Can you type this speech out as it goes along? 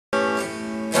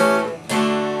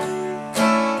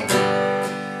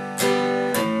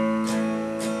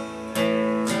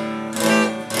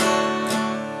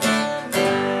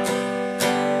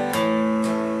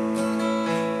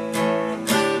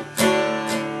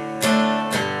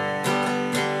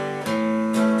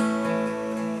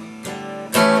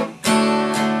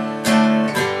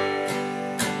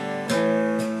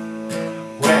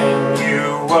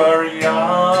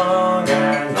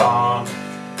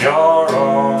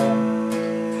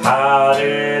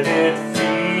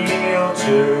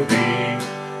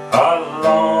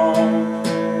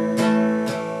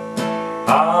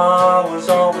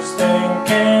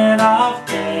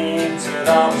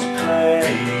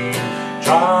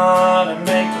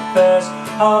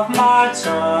of my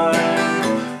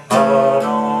time, but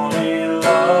only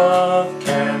love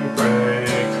can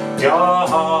break your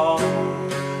heart.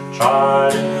 Try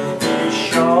to be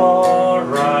sure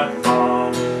right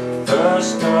from the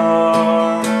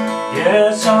start.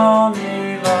 Yes,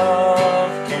 only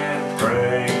love can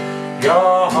break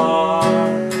your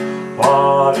heart.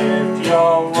 What if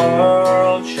your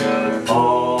world should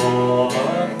fall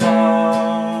apart?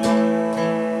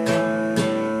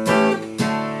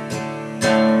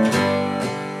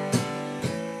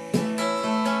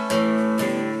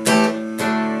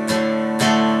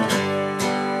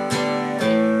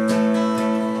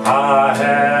 I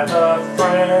have a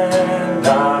friend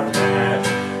I've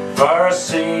never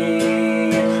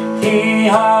seen. He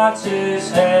hides his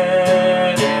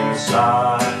head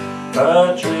inside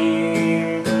a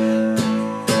dream.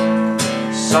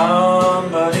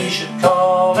 Somebody should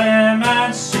call him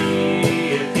and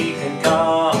see if he can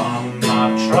come.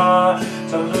 I've tried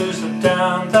to lose the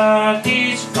down that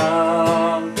he's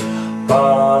found,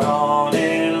 but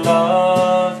only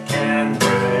love can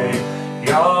break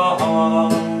your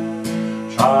heart.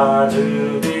 Try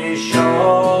to be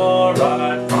sure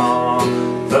right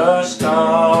from the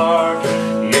start.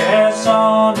 Yes,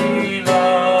 only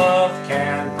love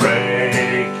can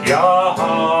break your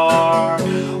heart.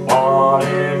 What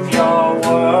if your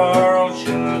world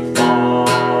should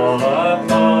fall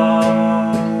apart?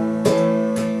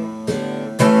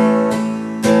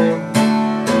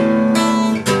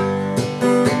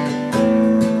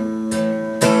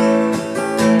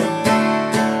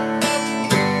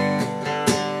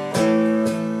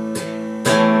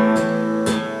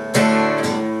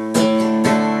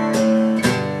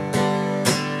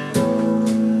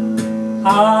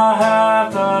 I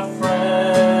have a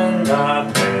friend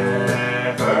I've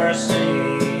never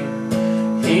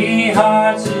seen. He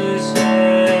hides his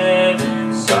head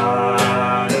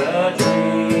inside a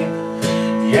dream.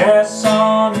 Yes,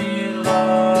 only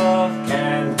love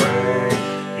can break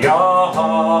your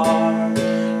heart.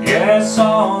 Yes,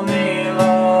 only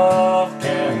love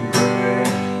can break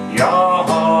your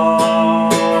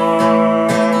heart.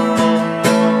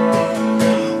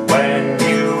 When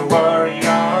you were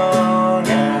young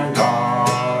and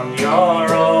on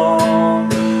your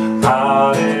own,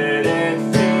 how did it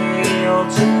feel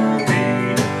to be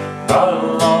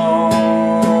alone?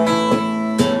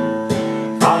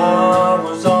 I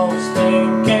was always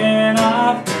thinking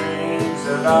of dreams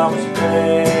that I was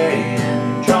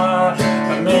playing, trying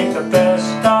to make the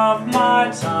best of my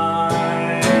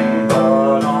time,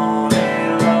 but only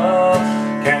love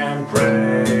can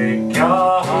break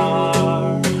your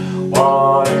heart.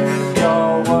 What if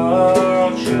your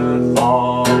world should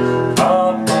fall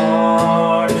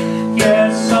apart?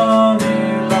 Yes, only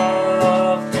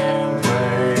love can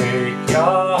break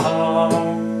your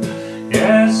heart.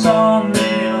 Yes,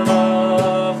 only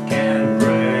love can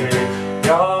break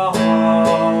your heart.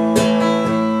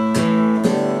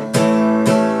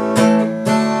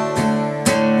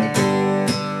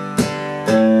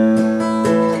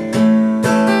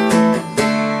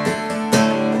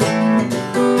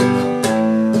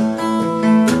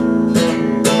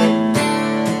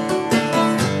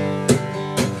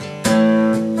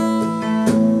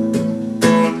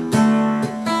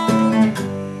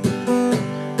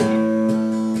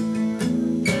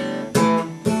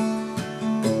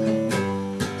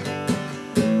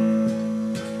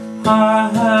 I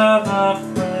have